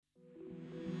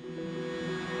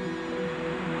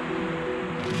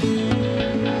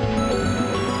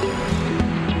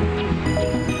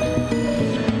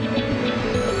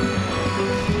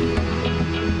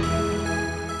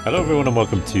Hello, everyone, and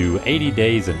welcome to 80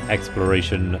 Days in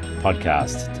Exploration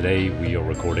podcast. Today, we are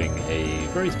recording a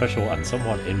very special and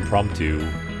somewhat impromptu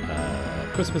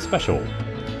Christmas special.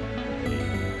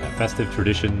 A festive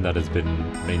tradition that has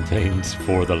been maintained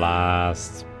for the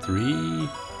last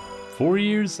 4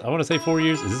 years. I want to say 4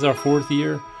 years. Is this our fourth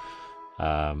year?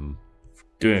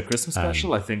 Doing a Christmas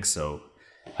special? I think so.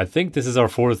 I think this is our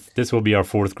fourth. This will be our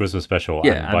fourth Christmas special.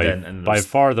 Yeah, and by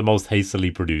far the most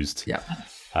hastily produced. Yeah.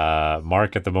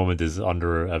 Mark at the moment is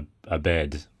under a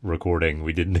bed recording.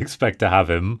 We didn't expect to have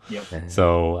him. Yep.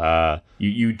 So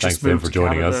you just moved moved for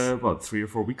joining Canada, us. what, 3 or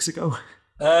 4 weeks ago?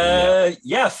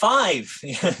 5.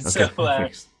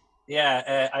 Okay.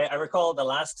 I recall the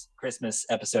last Christmas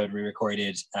episode we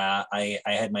recorded. I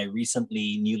had my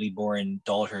recently newly born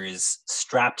daughters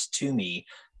strapped to me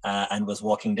and was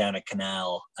walking down a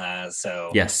canal.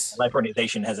 So Yes. life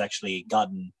organization has actually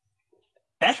gotten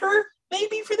better,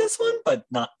 maybe for this one, but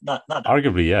not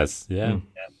Arguably, yes. Yeah.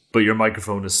 But your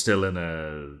microphone is still in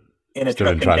a Still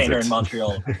truck in container transit. in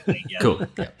Montreal. Yeah. cool.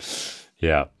 Yeah.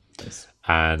 Yeah. Yes.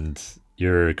 And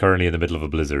you're currently in the middle of a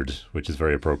blizzard, which is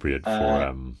very appropriate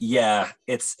for Yeah,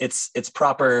 it's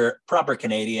proper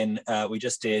Canadian. We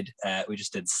just did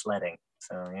sledding.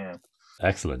 So yeah.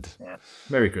 Excellent.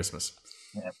 Merry Christmas.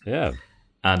 Yeah.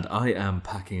 And I am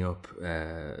packing up.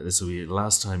 This will be the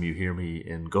last time you hear me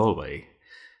in Galway.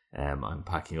 I'm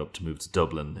packing up to move to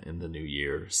Dublin in the new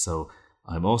year. So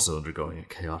I'm also undergoing a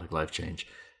chaotic life change,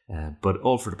 but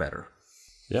all for the better.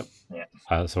 Yep.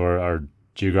 Yeah. So our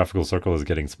geographical circle is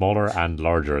getting smaller and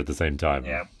larger at the same time.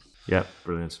 Yeah. Yeah,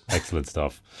 brilliant. Excellent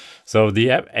stuff. So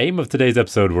the aim of today's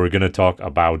episode, we're going to talk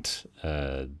about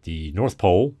the North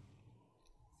Pole,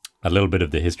 a little bit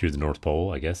of the history of the North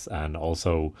Pole, I guess, and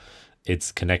also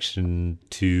its connection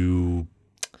to,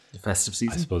 The festive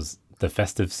season? I suppose, the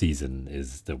festive season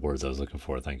is the words I was looking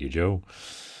for. Thank you, Joe.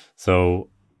 So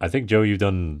I think, Joe, you've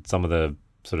done some of the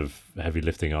sort of heavy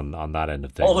lifting on that end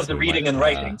of things. All of the So we reading might, and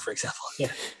writing, for example.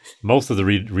 Yeah. most of the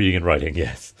reading and writing,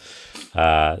 yes.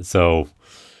 So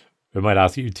we might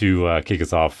ask you to kick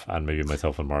us off, and maybe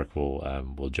myself and Mark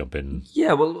will jump in.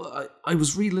 Yeah, well, I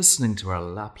was re-listening to our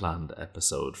Lapland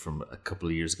episode from a couple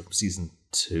of years ago, from season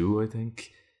 2, I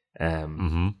think,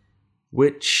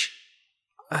 which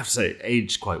I have to say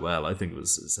aged quite well. I think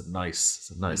it's a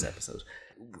nice episode.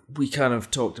 We kind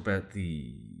of talked about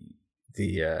the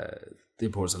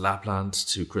importance of Lapland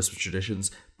to Christmas traditions,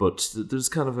 but there's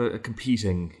kind of a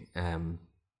competing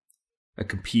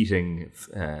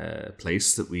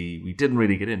place that we didn't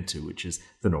really get into, which is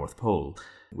the North Pole,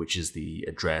 which is the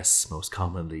address most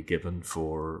commonly given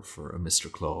for a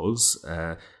Mr. Claus,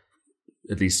 at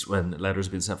least when letters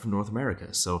have been sent from North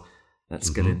America. So let's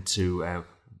get into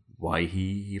why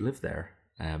he lived there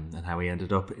and how he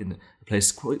ended up in a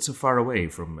place quite so far away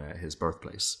from his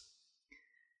birthplace.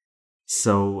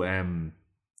 So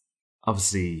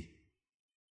obviously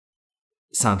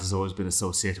Santa's always been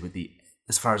associated with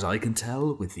as far as I can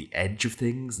tell, with the edge of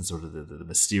things and sort of the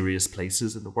mysterious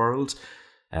places in the world.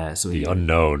 So The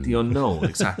unknown. The unknown,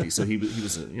 exactly. So he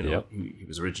was Yep. he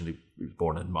was originally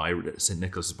born in Myra. St.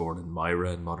 Nicholas was born in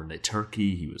Myra in modern day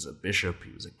Turkey. He was a bishop.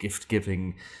 He was a gift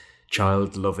giving,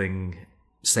 child loving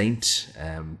saint,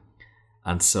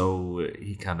 and so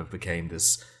he kind of became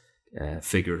this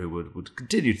figure who would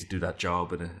continue to do that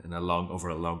job over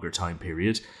a longer time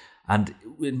period. And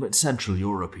in Central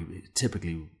Europe, he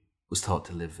typically was thought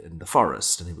to live in the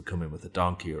forest, and he would come in with a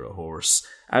donkey or a horse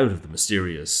out of the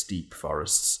mysterious steep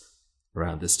forests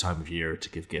around this time of year to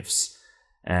give gifts.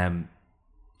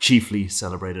 Chiefly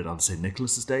celebrated on St.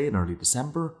 Nicholas's Day in early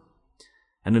December.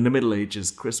 And in the Middle Ages,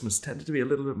 Christmas tended to be a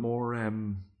little bit more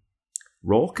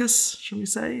raucous, shall we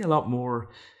say? A lot more,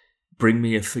 bring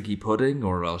me a figgy pudding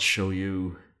or I'll show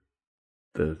you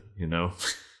I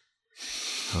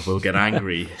will get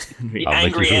angry. The I'll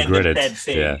make you angry end regret of it. dead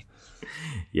fig.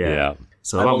 Yeah.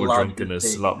 So I a lot will more love drunkenness,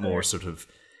 this a lot thing more there. sort of,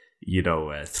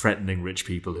 threatening rich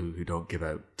people who don't give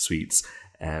out sweets.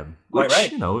 Quite Which,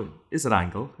 right. is an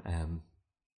angle.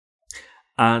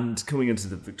 And coming into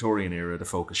the Victorian era, the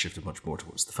focus shifted much more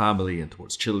towards the family and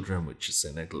towards children, which is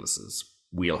St. Nicholas's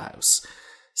wheelhouse.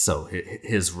 So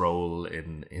his role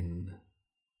in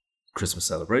Christmas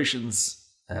celebrations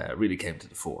really came to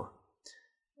the fore.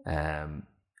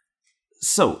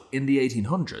 So in the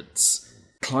 1800s,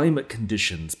 climate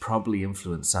conditions probably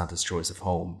influenced Santa's choice of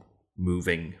home,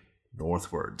 moving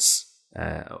northwards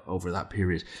over that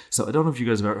period. So I don't know if you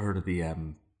guys have ever heard of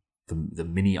the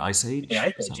mini ice age. Yeah,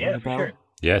 Ice Does Age, that ring yeah, a for bell? sure.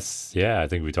 Yes. Yeah. I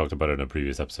think we talked about it in a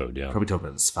previous episode. Yeah. Probably talking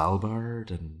about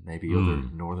Svalbard and maybe other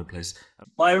northern places.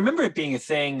 Well, I remember it being a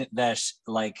thing that,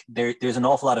 like, there's an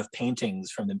awful lot of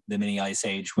paintings from the mini ice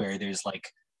age where there's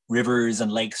like rivers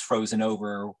and lakes frozen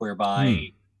over,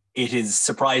 whereby it is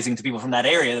surprising to people from that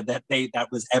area that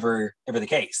was ever the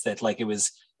case. That like it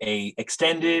was a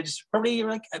extended, probably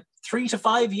like a 3 to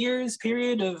 5 years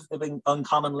period of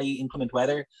uncommonly inclement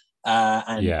weather.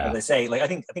 And as I say, like I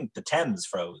think the Thames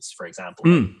froze, for example.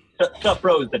 Stuff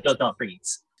froze that does not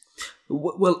freeze.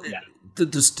 Well,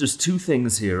 there's two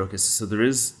things here. Okay, so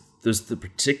there's the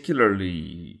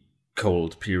particularly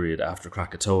cold period after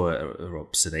Krakatoa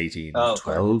erupts in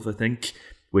 1812, I think,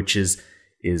 which is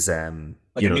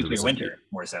like a nuclear winter,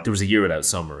 more so. There was a year without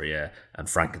summer, and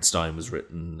Frankenstein was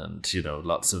written, and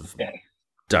lots of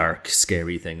dark,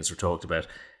 scary things were talked about.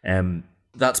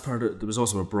 That's part of. There was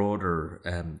also a broader.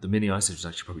 The mini ice age was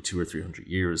actually probably 200 or 300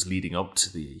 years leading up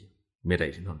to the mid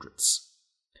 1800s,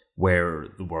 where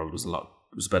the world was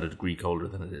about a degree colder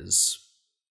than it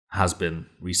has been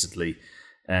recently.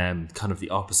 Kind of the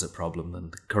opposite problem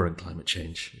than the current climate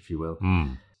change, if you will.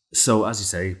 So, as you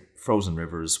say, frozen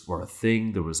rivers were a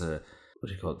thing. There was there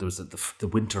was the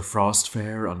winter frost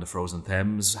fair on the frozen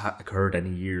Thames occurred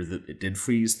any year that it did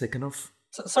freeze thick enough.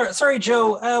 Sorry,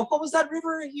 Joe. What was that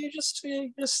river you just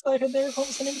cited there? What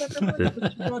was the name of that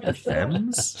river? The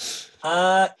Thames?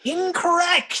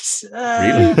 Incorrect.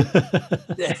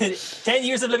 Really? 10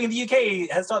 years of living in the UK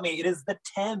has taught me it is the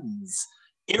Thames.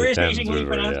 Irritatingly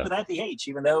pronounced without the H,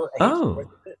 even though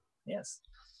yes.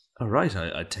 All right,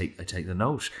 I take the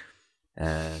note.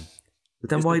 But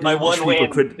then why do my English one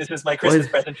win? people This is my Christmas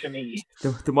present for me.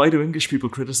 Then why do English people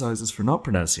criticize us for not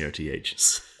pronouncing our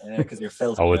THs? Because you're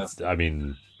filthy.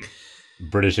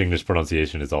 British English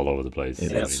pronunciation is all over the place.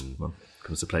 It is. Well,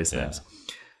 comes to place names.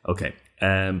 Okay.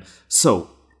 So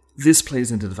this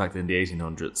plays into the fact that in the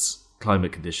 1800s,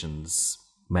 climate conditions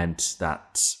meant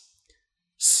that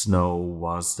snow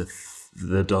was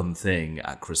the done thing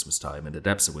at Christmas time. In the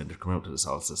depths of winter, coming up to the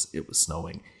solstice, it was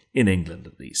snowing in England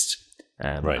at least.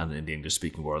 And in the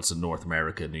English-speaking world, so North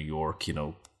America, New York,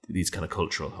 these kind of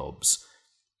cultural hubs.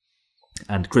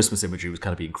 And Christmas imagery was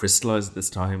kind of being crystallized at this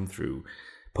time through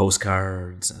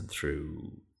postcards and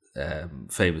through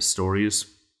famous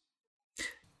stories.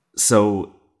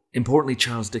 So, importantly,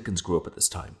 Charles Dickens grew up at this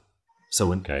time.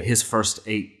 So his first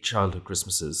 8 childhood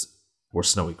Christmases were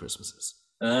snowy Christmases.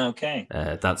 Okay.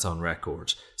 That's on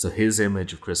record. So his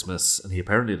image of Christmas, and he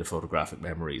apparently had a photographic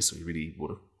memory, so he really would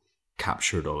have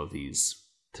captured all of these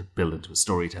to build into a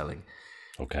storytelling.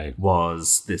 Okay.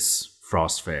 Was this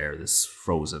frost fair, this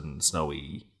frozen,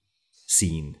 snowy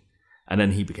scene. And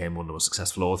then he became one of the most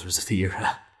successful authors of the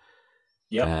era.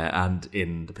 Yep. And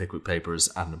in the Pickwick Papers,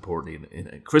 and importantly in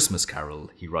A Christmas Carol,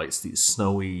 he writes these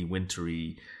snowy,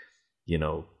 wintry,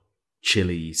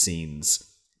 chilly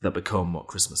scenes that become what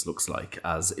Christmas looks like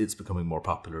as it's becoming more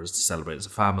popular as to celebrate as a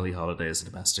family holiday, as a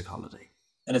domestic holiday.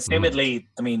 And assumedly,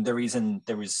 I mean, the reason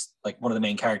there was like one of the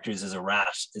main characters is a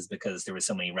rat is because there were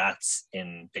so many rats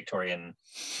in Victorian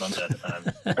London at the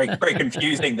time. Very, very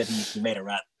confusing that he made a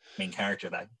rat main character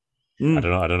back. I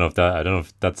don't know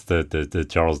if that's the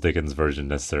Charles Dickens version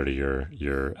necessarily.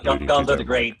 You're Gone the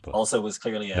Great also was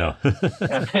clearly a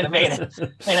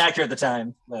main actor at the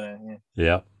time.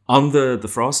 Yeah. On the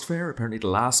Frost Fair, apparently the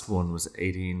last one was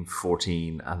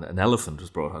 1814, and an elephant was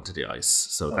brought onto the ice.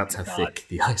 So that's how thick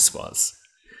the ice was.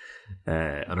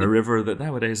 On a river that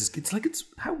nowadays it's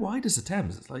how wide is the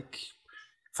Thames? It's like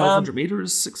 500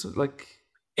 meters, 600, like.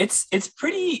 It's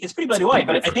pretty bloody wide,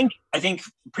 but I think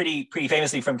pretty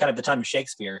famously from kind of the time of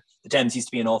Shakespeare, the Thames used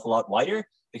to be an awful lot wider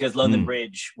because London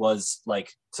Bridge was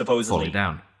like supposedly falling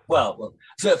down. Well,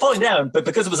 so falling down, but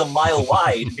because it was a mile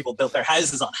wide, people built their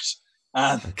houses on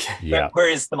it.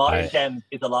 Whereas the modern Thames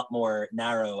is a lot more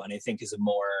narrow, and I think is a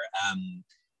more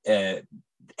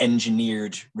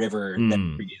engineered river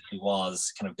than previously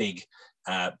was. Kind of big,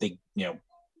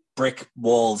 brick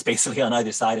walls basically on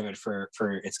either side of it for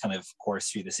its kind of course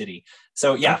through the city.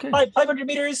 So 500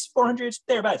 meters, 400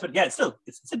 thereabouts. But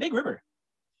it's a big river.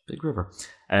 Big river.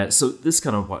 So this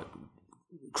kind of what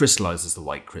crystallizes the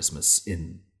White Christmas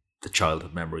in the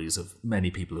childhood memories of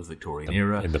many people of the Victorian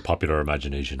era. In the popular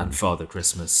imagination. And Father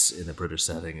Christmas in a British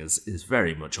setting is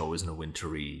very much always in a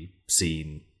wintry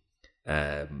scene.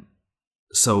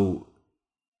 So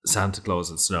Santa Claus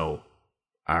and snow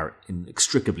are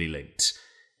inextricably linked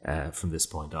from this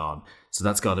point on. So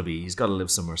that's got to be, he's got to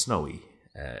live somewhere snowy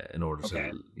in order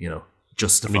to,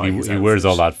 justify I mean, he wears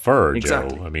all that fur,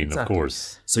 exactly. Joe. I mean, exactly. Of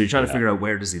course. So you're trying to figure out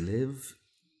where does he live?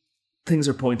 Things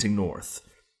are pointing north.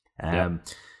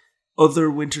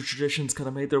 Other winter traditions kind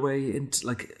of made their way into,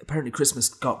 like, apparently Christmas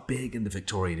got big in the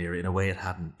Victorian era in a way it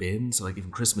hadn't been. So, like,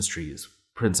 even Christmas trees,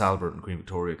 Prince Albert and Queen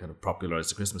Victoria kind of popularized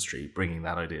the Christmas tree, bringing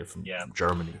that idea from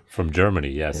Germany. From Germany,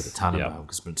 yes. The Tannenbaum,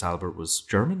 because Prince Albert was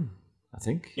German. I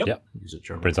think. Yep. Yeah. These are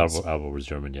German. Prince Albert was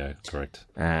German, yeah, correct.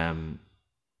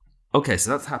 Okay,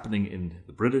 so that's happening in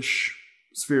the British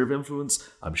sphere of influence.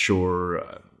 I'm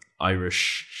sure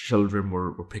Irish children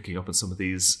were picking up on some of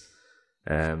these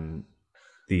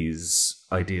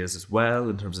ideas as well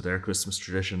in terms of their Christmas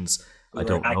traditions. I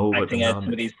don't know, but acting out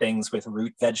some of these things with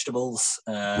root vegetables.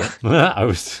 I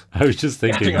was just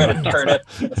thinking. Turnip,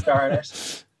 a star in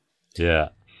it.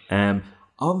 Yeah.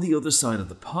 On the other side of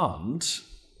the pond,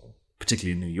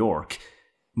 particularly in New York,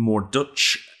 more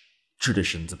Dutch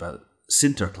traditions about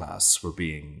Sinterklaas were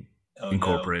being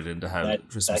incorporated into how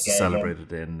Christmas is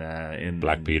celebrated in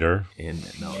Black Peter.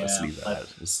 Let's leave that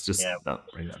out. It's just not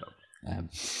bring that up.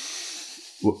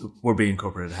 Were being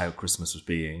incorporated how Christmas was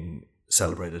being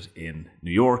celebrated in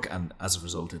New York and as a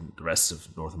result in the rest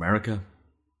of North America.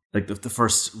 Like the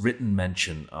first written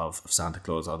mention of Santa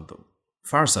Claus on the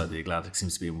far side of the Atlantic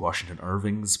seems to be in Washington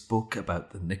Irving's book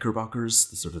about the Knickerbockers,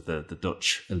 the sort of the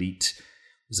Dutch elite. It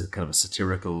was a kind of a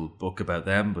satirical book about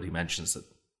them, but he mentions that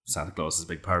Santa Claus is a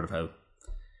big part of how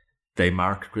they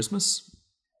mark Christmas.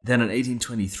 Then in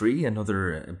 1823,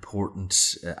 another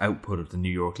important output of the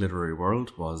New York literary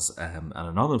world was an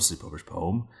anonymously published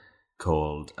poem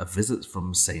called A Visit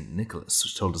from St. Nicholas,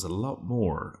 which told us a lot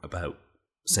more about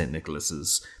St.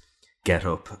 Nicholas's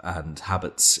get-up and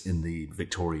habits in the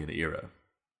Victorian era.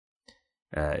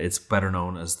 It's better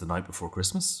known as The Night Before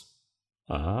Christmas.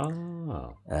 When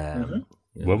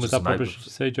was that published, did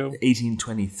you say, Joe?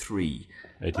 1823.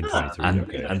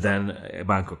 1823, and then a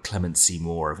man called Clement C.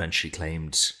 Moore eventually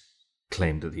claimed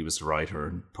that he was the writer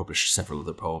and published several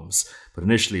other poems. But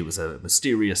initially it was a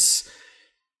mysterious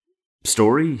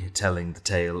story telling the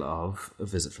tale of a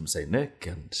visit from St. Nick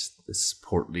and this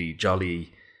portly,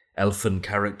 jolly elfin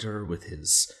character with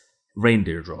his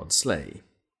reindeer-drawn sleigh.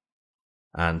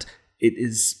 And it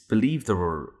is believed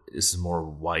this is a more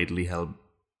widely held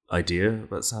idea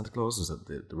about Santa Claus, was that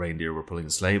the reindeer were pulling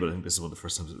the sleigh, but I think this is one of the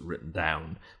first times it was written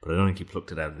down. But I don't think he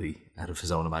plucked it out of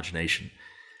his own imagination.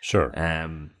 Sure.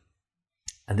 And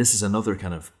this is another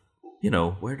kind of,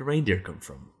 where do reindeer come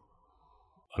from?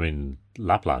 I mean,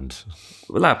 Lapland.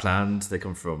 Well, Lapland, they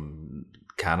come from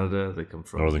Canada, they come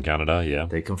from... Northern Canada, yeah.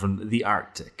 They come from the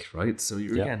Arctic, right? So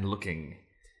you're again looking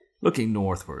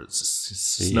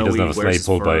northwards. He doesn't have a sleigh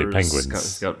pulled by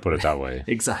penguins, put it that way.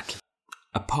 Exactly.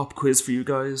 A pop quiz for you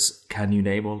guys. Can you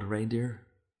name all the reindeer?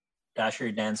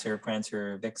 Dasher, Dancer,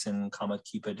 Prancer, Vixen, Comet,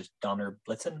 Cupid, Donner,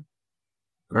 Blitzen.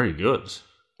 Very good.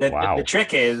 The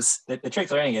trick is, the trick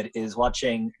to learning it is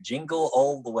watching Jingle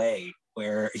All the Way,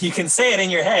 where you can say it in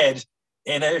your head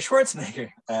in a Schwarzenegger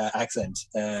accent.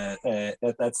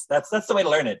 That's the way to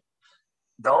learn it.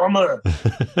 Donner,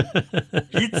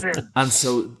 Blitzen. And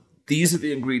so these are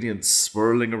the ingredients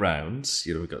swirling around.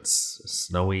 We've got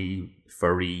snowy,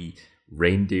 furry,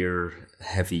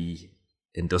 reindeer-heavy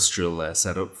industrial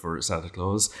setup for Santa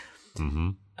Claus. Mm-hmm.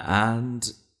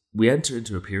 And we enter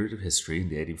into a period of history in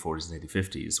the 1840s and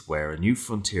 1850s where a new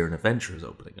frontier and adventure is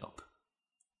opening up,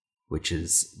 which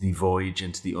is the voyage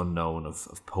into the unknown of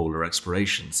polar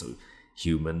exploration. So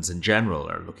humans in general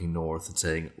are looking north and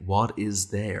saying, what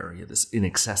is there? This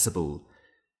inaccessible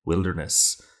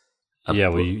wilderness.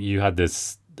 You had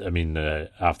this,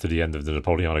 after the end of the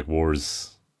Napoleonic Wars,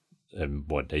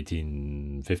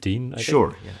 1815, I think?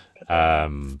 Sure, yeah.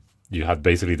 You had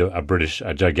basically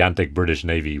a gigantic British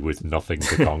Navy with nothing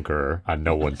to conquer and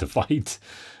no one to fight.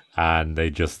 And they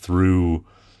just threw,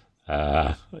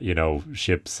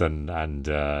 ships and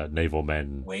naval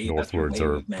men northwards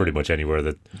or pretty much anywhere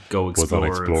that go explore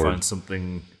was unexplored. And find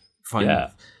something. I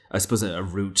suppose a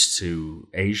route to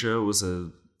Asia was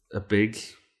a big...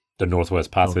 The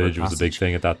Northwest Passage was a big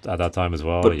thing at that time as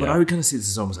well. But I would kind of see this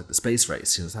as almost like the space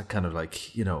race. It's that kind of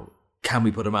like, can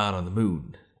we put a man on the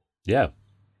moon? Yeah.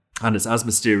 And it's as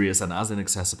mysterious and as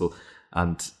inaccessible.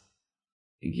 And,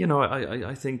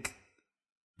 I think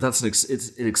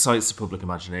it excites the public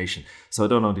imagination. So I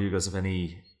don't know, do you guys have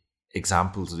any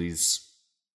examples of these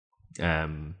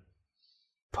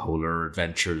polar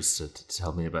adventures to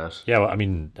tell me about? Yeah, well,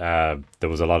 there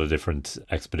was a lot of different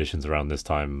expeditions around this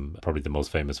time. Probably the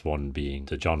most famous one being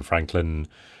the John Franklin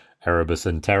Erebus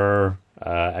and Terror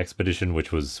expedition,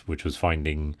 which was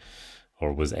finding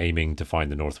or was aiming to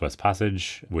find the Northwest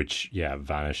Passage, which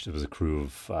vanished. It was a crew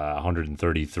of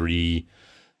 133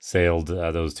 sailed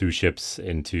those two ships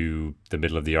into the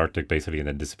middle of the Arctic, basically, and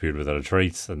then disappeared without a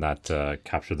trace. And that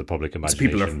captured the public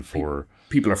imagination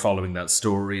people are following that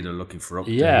story. They're looking for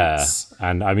updates. Yeah,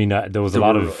 and there was a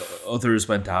lot of others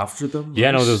went after them. Yeah,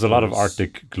 no, there was a lot of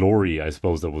Arctic glory, I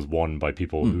suppose, that was won by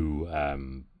people who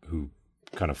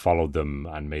kind of followed them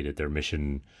and made it their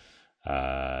mission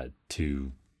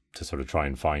to sort of try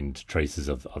and find traces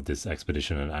of this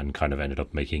expedition, and kind of ended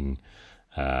up making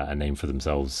a name for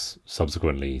themselves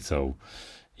subsequently. So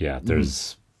yeah,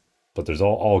 there's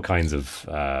all kinds of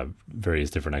various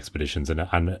different expeditions,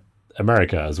 and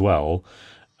America as well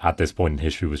at this point in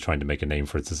history was trying to make a name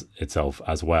for itself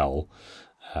as well.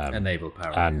 A naval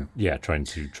power. And trying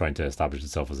to establish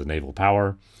itself as a naval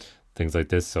power, things like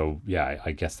this. So yeah,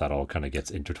 I guess that all kind of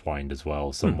gets intertwined as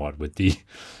well somewhat with the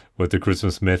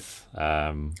Christmas myth.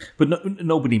 But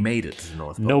nobody made it to the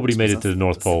North Pole. Nobody made it to the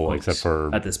North Pole except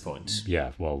for at this point.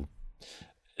 Yeah, well,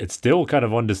 it's still kind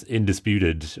of in dispute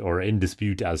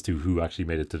as to who actually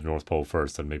made it to the North Pole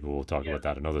first, and maybe we'll talk about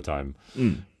that another time.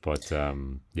 But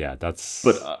that's.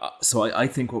 But so I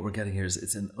think what we're getting here is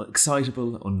it's an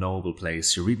excitable, unknowable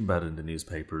place. You're reading about it in the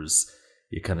newspapers.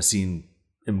 You're kind of seeing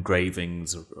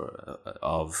engravings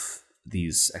of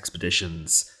these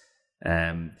expeditions.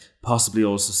 Possibly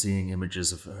also seeing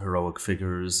images of heroic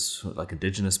figures like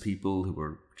indigenous people who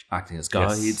were acting as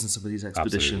guides in some of these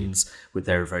expeditions with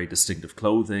their very distinctive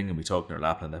clothing. And we talked in our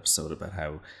Lapland episode about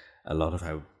how a lot of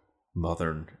how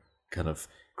modern kind of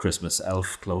Christmas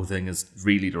elf clothing is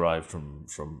really derived from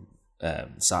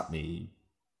Sapmi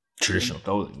traditional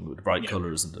clothing with bright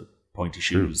colours and the pointy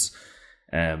shoes.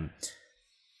 And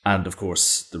of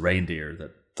course the reindeer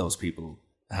that those people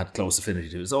had close affinity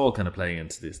to is all kind of playing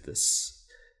into this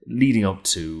leading up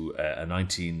to an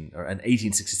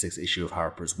 1866 issue of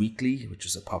Harper's Weekly, which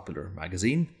was a popular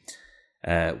magazine,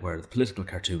 where the political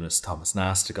cartoonist Thomas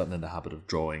Nast had gotten in the habit of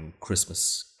drawing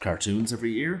Christmas cartoons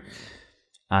every year,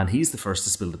 and he's the first to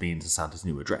spill the beans in Santa's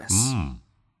new address,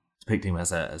 depicting him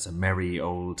as a merry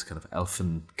old kind of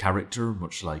elfin character,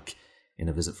 much like in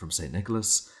A Visit from St.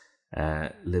 Nicholas,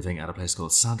 living at a place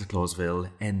called Santa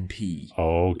Clausville, NP.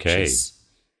 Okay. Which is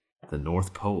the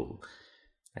North Pole.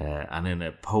 And in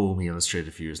a poem he illustrated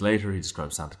a few years later, he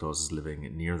describes Santa Claus as living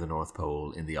near the North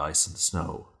Pole in the ice and the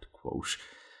snow, to quote.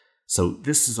 So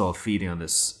this is all feeding on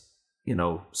this,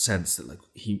 sense that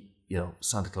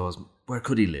Santa Claus, where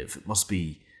could he live? It must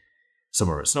be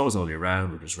somewhere where it snows all year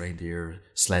round, where there's reindeer,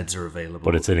 sleds are available.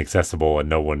 But it's inaccessible,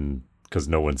 and because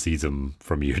no one sees him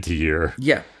from year to year.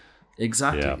 Yeah,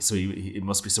 exactly. Yeah. So it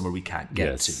must be somewhere we can't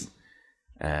get to.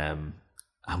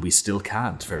 And we still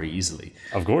can't very easily.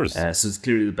 Of course. So it's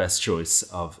clearly the best choice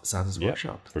of Santa's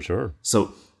workshop. For sure.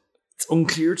 So it's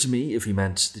unclear to me if he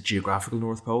meant the geographical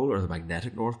North Pole or the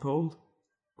magnetic North Pole,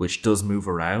 which does move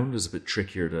around, is a bit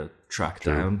trickier to track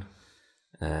down.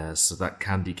 So that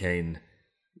candy cane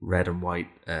red and white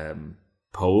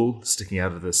pole sticking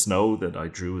out of the snow that I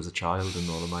drew as a child in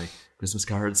all of my Christmas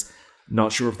cards.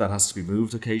 Not sure if that has to be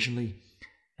moved occasionally.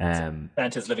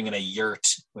 Santa's living in a yurt,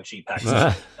 which he packs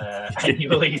up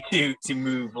annually to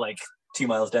move like 2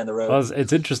 miles down the road. Well,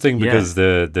 it's interesting because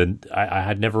I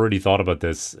had never really thought about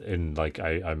this in like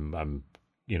I'm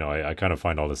I kind of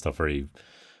find all this stuff very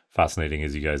fascinating,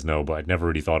 as you guys know, but I'd never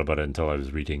really thought about it until I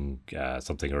was reading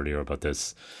something earlier about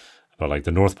this. But like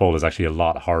the North Pole is actually a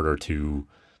lot harder to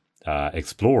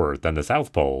explore than the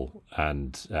South Pole,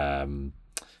 and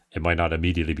it might not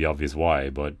immediately be obvious why,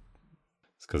 but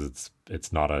because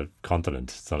it's not a continent,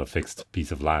 it's not a fixed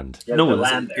piece of land. Yeah, no,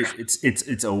 land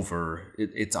it's over.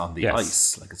 It's on the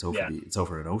ice, like it's over. It's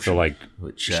over an ocean. So like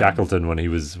Shackleton when he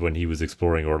was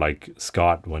exploring, or like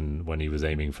Scott when he was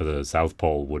aiming for the South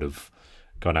Pole, would have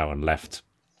gone out and left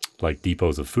like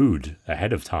depots of food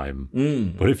ahead of time.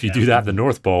 But if you do that at the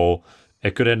North Pole,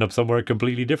 it could end up somewhere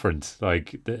completely different,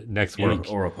 like the next week,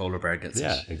 or a polar bear gets it.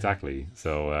 Yeah, exactly.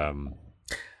 So.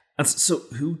 And so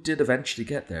who did eventually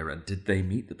get there, and did they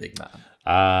meet the big man?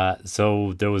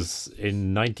 So there was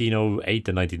in 1908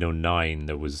 to 1909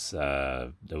 there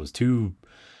was two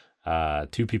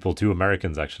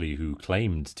Americans actually who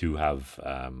claimed to have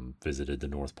visited the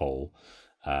North Pole.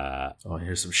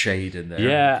 Here's some shade in there.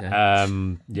 Yeah,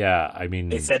 okay. I mean,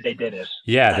 they said they did it.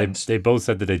 Yeah, they both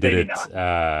said that they did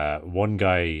it. One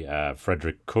guy,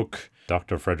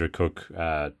 Dr. Frederick Cook,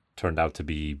 turned out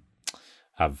to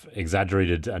have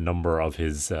exaggerated a number of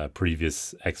his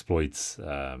previous exploits,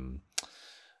 and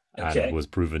was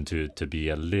proven to be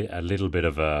a little bit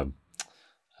of a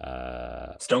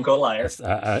Stone Cold Liar,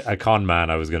 a con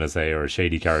man, I was going to say, or a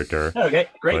shady character. Okay,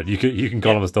 great. But you can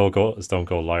call him a Stone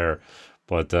Cold Liar.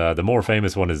 But the more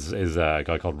famous one is a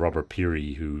guy called Robert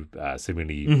Peary, who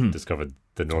seemingly discovered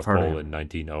the North Pole in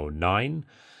 1909,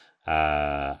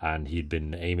 and he'd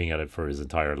been aiming at it for his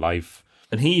entire life.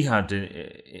 And he had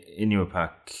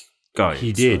Inupiaq guides.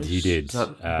 He did. Right? He did.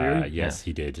 Yes,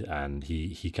 he did, and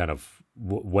he kind of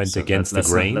went against the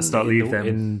grain. Let's not leave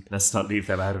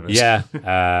them out of it.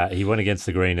 Yeah, he went against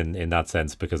the grain in that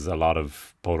sense, because a lot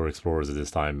of polar explorers at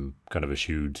this time kind of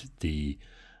eschewed the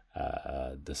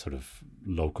the sort of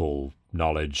local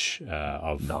knowledge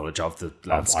of the of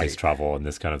landscape. ice travel and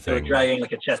this kind of They were thing. dragging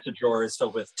like a chest of drawers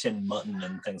filled with tinned mutton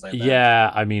and things like that.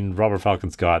 Yeah, I mean, Robert Falcon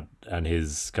Scott and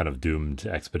his kind of doomed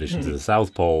expedition to the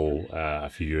South Pole a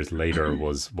few years later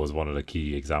was one of the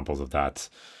key examples of that,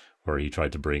 where he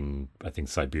tried to bring, I think,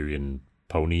 Siberian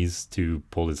ponies to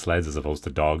pull his sleds as opposed to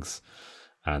dogs,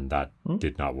 and that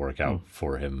did not work out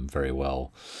for him very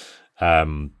well.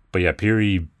 But yeah,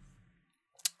 Peary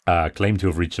claimed to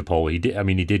have reached the pole. He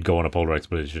did go on a polar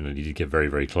expedition and he did get very,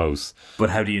 very close. But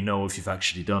how do you know if you've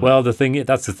actually done Well, that's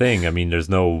the thing. I mean, there's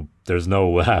no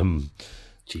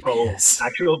GPS?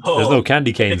 Actual pole. there's no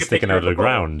candy cane Take a sticking picture out of of the the pole.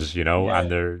 ground, you know, Yeah.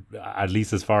 and there, at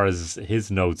least as far as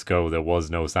his notes go, there was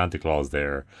no Santa Claus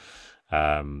there.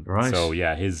 Right. So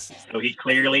yeah, his So he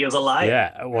clearly is alive.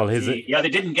 yeah, well, his He either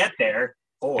didn't get there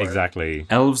or exactly.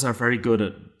 Elves are very good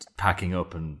at packing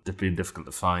up and being difficult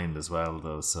to find as well,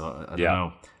 though. So I don't Yeah.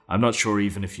 know. I'm not sure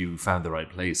even if you found the right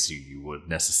place, you would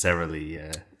necessarily.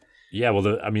 Yeah, well,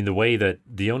 the only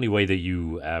way that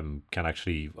you can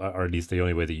actually, or at least the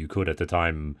only way that you could at the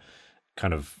time,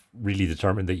 kind of really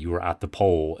determine that you were at the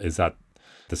pole is that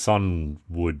the sun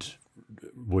would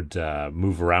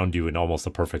move around you in almost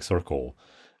a perfect circle,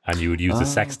 and you would use a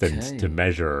sextant okay. to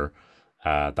measure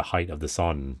the height of the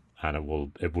sun, and it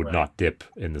would Right. not dip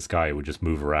in the sky; it would just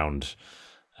move around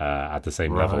at the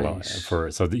same level.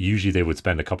 Right. Usually they would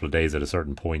spend a couple of days at a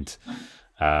certain point,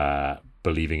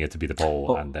 believing it to be the pole,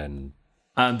 Oh. and then.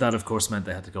 And that, of course, meant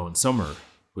they had to go in summer,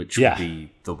 which Yeah. would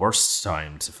be the worst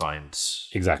time to find.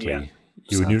 Exactly. Yeah.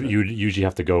 You would usually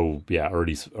have to go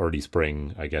early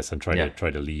spring, I guess, and try Yeah.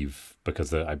 to leave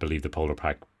because I believe the polar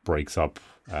pack breaks up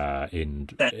in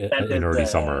That is, early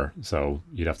summer, so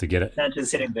you'd have to get it.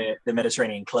 Santa's hitting the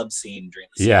Mediterranean club scene during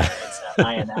the Yeah. summer. It's,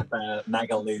 Ayia Napa,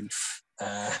 Magaluf.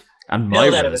 And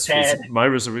Build out of Myra's, his head.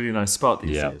 Myra's a really nice spot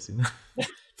these Yeah. days, you know?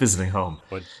 Visiting home.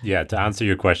 But yeah, to answer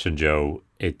your question, Joe,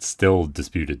 it's still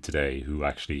disputed today who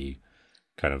actually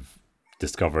kind of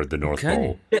discovered the North Okay.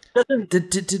 Pole. It doesn't. Did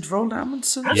Roald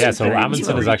Amundsen? That's Yeah, a so very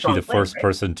Amundsen is actually the strong claim, first right?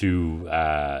 person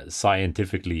to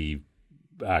scientifically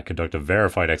conduct a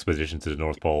verified expedition to the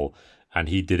North Pole, and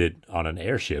he did it on an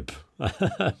airship,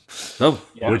 Oh,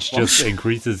 Yeah. which just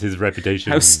increases his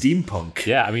reputation. how steampunk.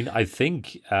 Yeah, I mean, I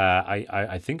think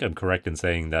I think I'm correct in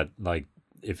saying that, like,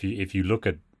 if you look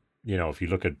at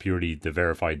purely the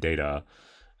verified data,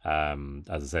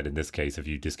 as I said in this case, if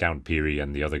you discount Peary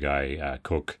and the other guy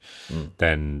Cook,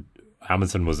 then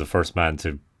Amundsen was the first man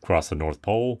to cross the North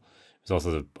Pole. He was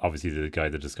also obviously the guy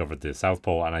that discovered the South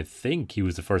Pole, and I think he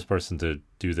was the first person to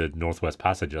do the Northwest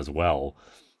Passage as well.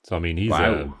 So I mean, he's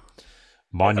Wow. a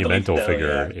monumental so,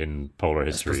 figure yeah. in polar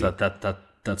I suppose history.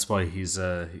 that's why he's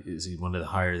is he one of the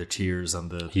higher tiers on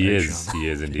the. He is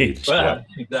Patreon? indeed. Well, Yeah,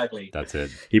 exactly. that's it.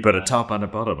 He put a top and a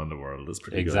bottom on the world. That's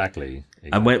pretty good. Exactly.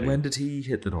 And when did he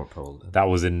hit the North Pole? Then? That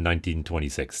was in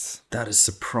 1926. That is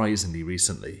surprisingly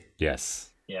recently.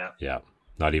 Yes. Yeah. Yeah.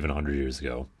 Not even 100 years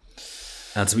ago.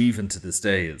 And so even to this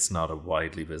day, it's not a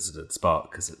widely visited spot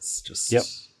because it's just. Yep.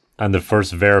 And the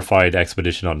first verified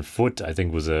expedition on foot, I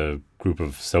think, was a group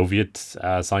of Soviet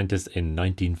scientists in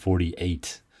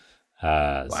 1948.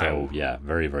 So, yeah,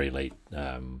 very, very late.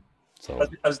 So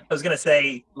I was going to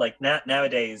say, like,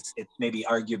 nowadays, it's maybe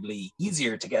arguably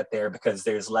easier to get there because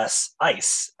there's less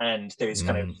ice and there's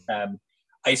kind of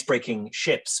ice-breaking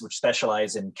ships which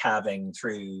specialize in calving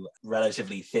through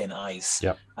relatively thin ice.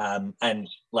 Yep. And,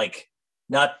 like,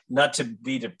 not to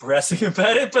be depressing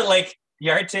about it, but, like, the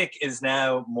Arctic is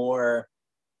now more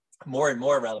and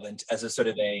more relevant as a sort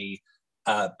of a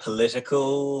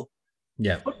political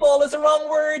Yeah. football is the wrong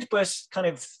word, but kind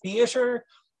of theater.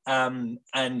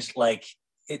 And like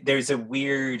there's a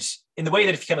weird in the way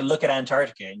that if you kind of look at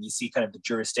Antarctica and you see kind of the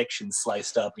jurisdictions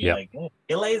sliced up, you're like,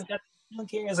 Chile's got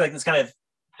it's like it's kind of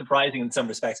surprising in some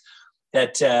respects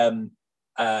that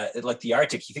like the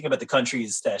Arctic, you think about the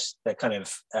countries that kind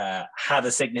of have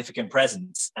a significant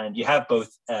presence, and you have both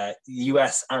the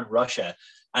US and Russia,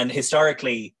 and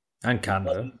historically And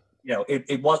Canada.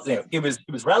 it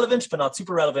was relevant, but not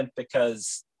super relevant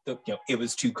because it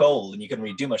was too cold and you couldn't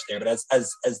really do much there. But as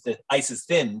the ice is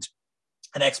thinned,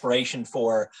 and exploration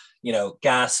for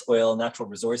gas, oil, natural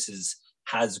resources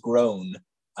has grown.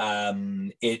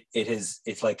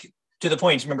 It's like to the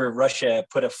point. Remember, Russia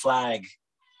put a flag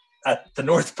at the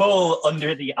North Pole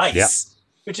under the ice,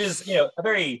 which is a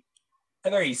very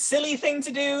silly thing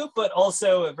to do, but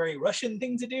also a very Russian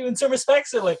thing to do in some respects.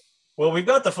 So like, well, we've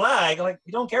got the flag. Like,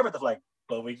 we don't care about the flag,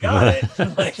 but we got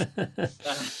it. Like,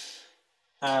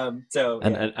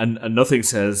 and nothing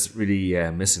says really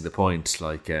missing the point.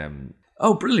 Like,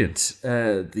 oh, brilliant!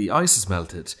 The ice has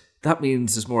melted. that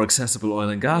means there's more accessible oil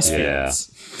and gas Yeah.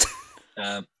 fields.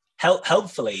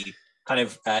 Helpfully, kind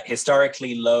of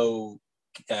historically low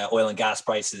oil and gas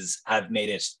prices have made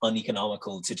it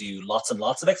uneconomical to do lots and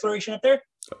lots of exploration up there.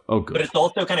 Oh, good. But it's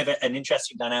also kind of an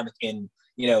interesting dynamic in,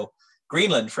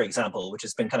 Greenland, for example, which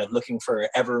has been kind of looking for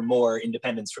ever more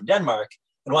independence from Denmark.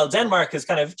 And while Denmark is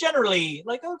kind of generally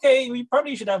like, okay, we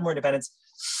probably should have more independence,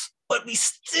 but we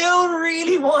still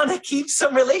really want to keep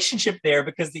some relationship there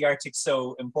because the Arctic's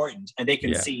so important, and they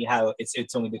can see how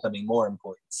it's only becoming more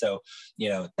important. So,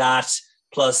 that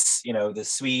plus, the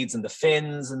Swedes and the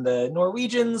Finns and the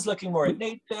Norwegians looking more at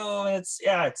NATO. It's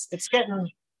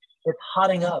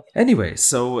hotting up. Anyway,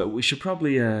 so we should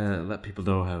probably let people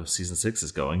know how season 6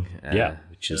 is going.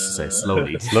 Which is to say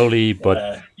slowly. Slowly,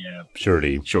 but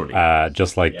surely. Surely.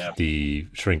 Just like the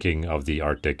shrinking of the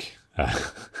Arctic.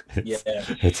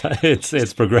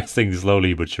 It's progressing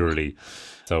slowly but surely.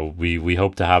 So we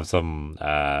hope to have some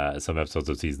episodes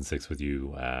of season 6 with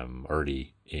you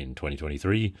early in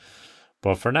 2023.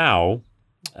 But for now,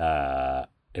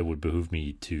 it would behoove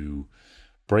me to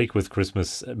break with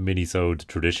Christmas minisode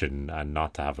tradition and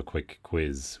not to have a quick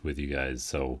quiz with you guys.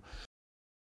 So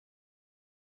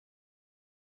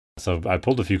I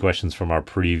pulled a few questions from our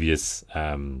previous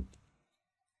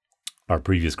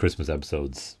Christmas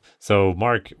episodes. So,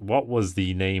 Mark, what was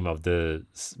the name of the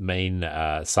main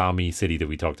Sami city that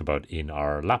we talked about in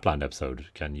our Lapland episode?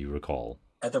 Can you recall?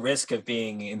 At the risk of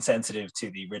being insensitive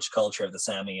to the rich culture of the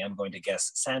Sami, I'm going to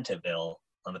guess Santaville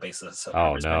on the basis of...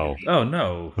 Oh, no. Oh,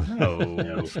 no.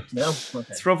 No. No? Okay.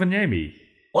 It's Rovaniemi.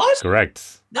 What?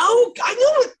 Correct. No, I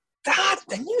knew that.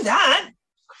 I knew that.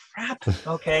 Crap.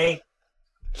 Okay.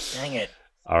 Dang it.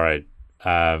 All right.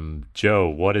 Joe,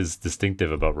 what is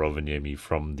distinctive about Rovaniemi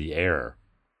from the air?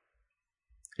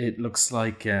 It looks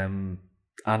like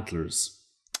antlers.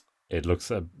 It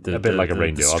looks a bit like a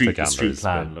reindeer. I'll take The street antlers.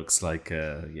 plan looks like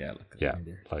reindeer.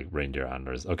 Like reindeer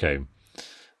antlers. Okay.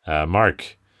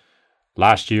 Mark,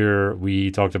 last year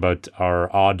we talked about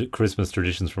our odd Christmas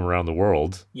traditions from around the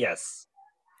world. Yes.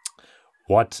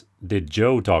 What did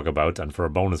Joe talk about? And for a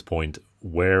bonus point,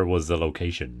 where was the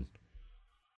location?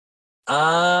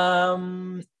 I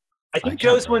think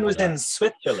Joe's one was in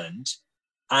Switzerland,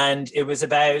 and it was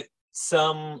about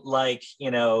some not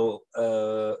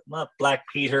Black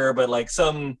Peter, but like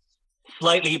some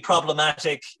slightly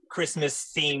problematic Christmas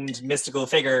themed mystical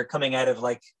figure coming out of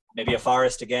like maybe a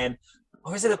forest again.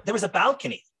 Or is it? There was a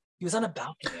balcony. He was on a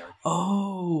balcony.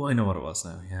 Oh, I know what it was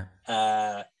now.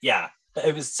 Yeah.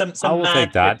 It was some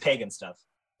take that. pagan stuff.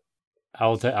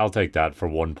 I'll take that for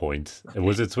 1 point. Okay.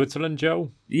 Was it Switzerland,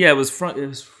 Joe? Yeah, it was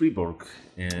Fribourg.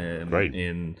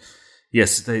 Great.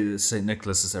 Yes, St.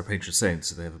 Nicholas is their patron saint,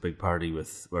 so they have a big party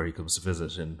where he comes to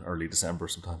visit in early December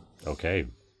sometime. Okay.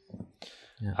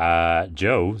 Yeah.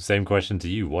 Joe, same question to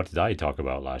you. What did I talk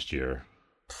about last year?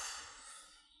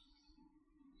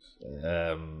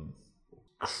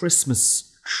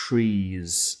 Christmas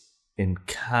trees in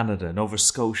Canada, Nova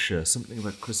Scotia. Something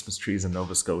about Christmas trees in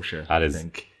Nova Scotia. That is I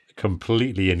think.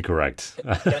 Completely incorrect.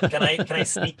 Can I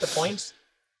sneak the point?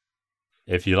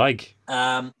 If you like.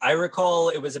 I recall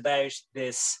it was about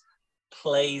this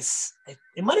place.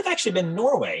 It might have actually been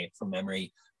Norway from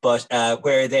memory, but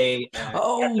where they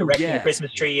kept erecting a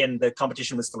Christmas tree, and the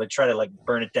competition was to try to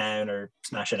burn it down or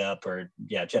smash it up or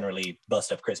generally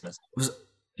bust up Christmas.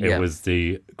 It was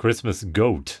the Christmas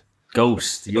goat.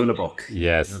 Goat, the Julebok.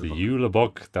 Yes, the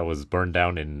Julebok that was burned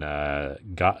down in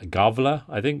Gavle,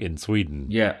 I think, in Sweden.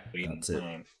 Yeah, that's it.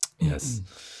 Yes.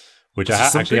 Which I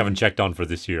actually haven't checked on for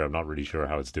this year. I'm not really sure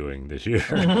how it's doing this year.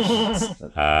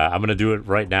 I'm going to do it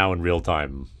right now in real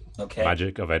time. Okay.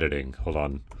 Magic of editing. Hold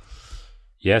on.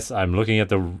 Yes, I'm looking at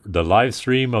the live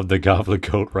stream of the Gavle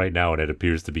goat right now, and it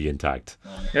appears to be intact.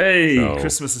 Hey,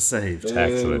 Christmas is saved.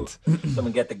 Excellent.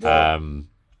 Someone get the goat.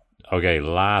 Okay,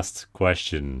 last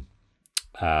question.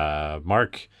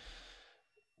 Mark,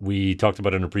 we talked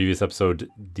about in a previous episode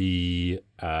the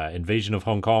invasion of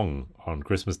Hong Kong on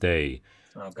Christmas Day.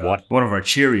 Oh, God. One of our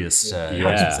cheeriest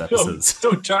Christmas episodes.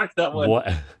 Don't track that one.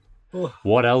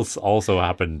 What else also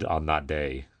happened on that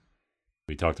day?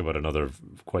 We talked about another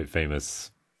quite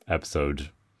famous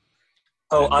episode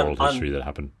in world history that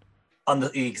happened. On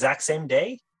the exact same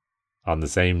day? On the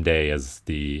same day as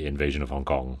the invasion of Hong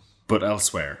Kong. But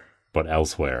elsewhere.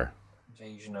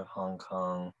 Invasion of Hong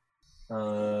Kong.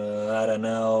 I don't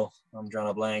know. I'm drawing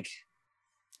a blank.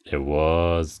 It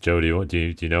was Joe.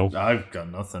 Do you know? I've got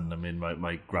nothing. I mean,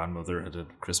 my grandmother had a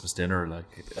Christmas dinner.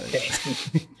 Okay.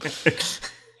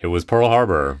 It was Pearl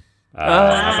Harbor.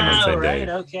 Happened on the same right.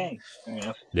 day. Okay. Fair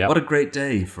enough. Yeah. What a great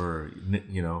day for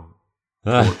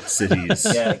port cities.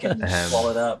 Yeah, getting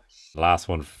swallowed up. Last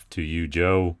one to you,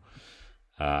 Joe.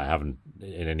 I haven't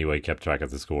in any way kept track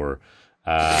of the score.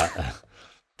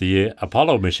 The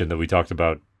Apollo mission that we talked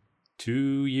about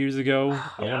 2 years ago,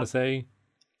 I want to say.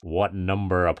 What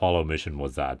number Apollo mission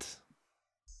was that?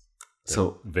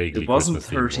 So vaguely it wasn't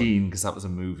Christmas themed 13 because that was a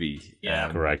movie.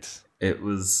 Yeah. Correct. It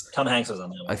was. Tom Hanks was on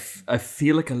that one. I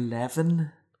feel like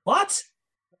 11. What?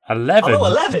 11. Oh,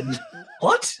 11.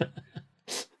 What?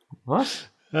 What?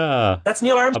 That's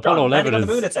Neil Armstrong. Apollo 11 landing on the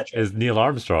moon, etc. is Neil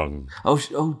Armstrong. Oh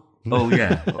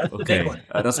yeah. Okay. one.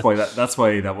 That's why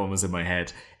that one was in my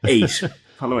head. 8.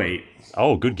 Apollo 8.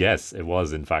 Oh, good guess. It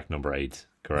was in fact number 8.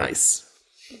 Correct. Nice.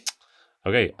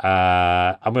 Okay,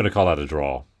 I'm going to call that a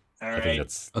draw. All I right. think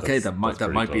that's Okay, that might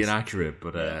pretty be close. inaccurate,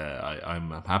 but I'm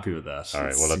happy with that. All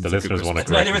right, well, It if the seems like a listeners good wanna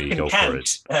Christmas correct Neither me, of go them for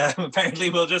can't. Apparently,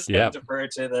 we'll just defer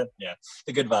to the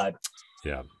good vibe.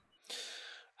 Yeah.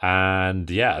 And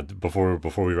yeah, before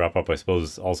we wrap up, I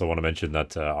suppose also want to mention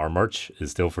that our merch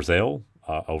is still for sale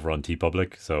over on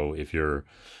TeePublic. So if you're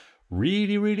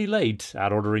really, really late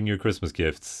at ordering your Christmas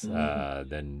gifts,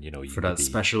 then you for that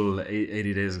special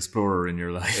 80 Days Explorer in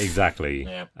your life. Exactly.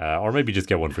 Yeah. Or maybe just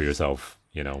get one for yourself.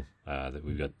 That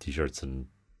we've got t-shirts and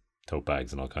tote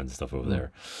bags and all kinds of stuff over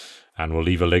there. And we'll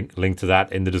leave a link to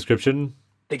that in the description.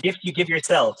 The gift you give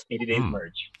yourself, 80 Days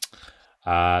Merge.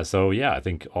 So yeah, I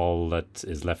think all that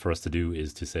is left for us to do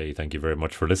is to say thank you very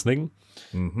much for listening.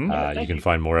 You can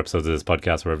find more episodes of this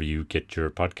podcast wherever you get your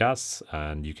podcasts,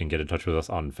 and you can get in touch with us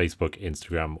on Facebook,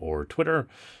 Instagram, or Twitter.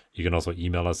 You can also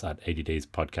email us at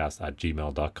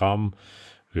 80dayspodcast@gmail.com.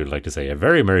 We would like to say a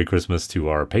very Merry Christmas to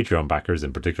our Patreon backers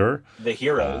in particular. The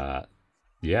hero.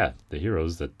 The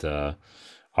heroes that are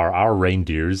our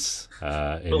reindeers in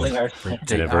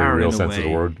a very real sense of the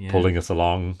word, pulling us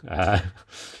along,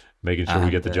 making sure we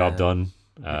get the job done.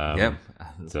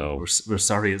 So we're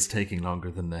sorry it's taking longer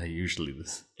than usually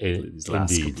these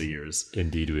last couple of years.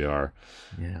 Indeed, we are.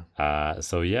 Yeah.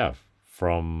 So yeah,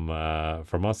 from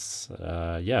us,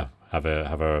 have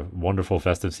a wonderful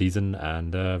festive season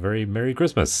and a very Merry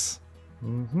Christmas.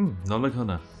 Nola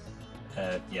Gunna.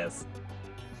 Yes.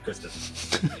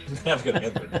 Christmas. Have a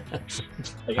good.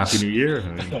 Happy New Year.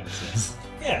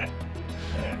 Yeah.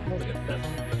 That was good.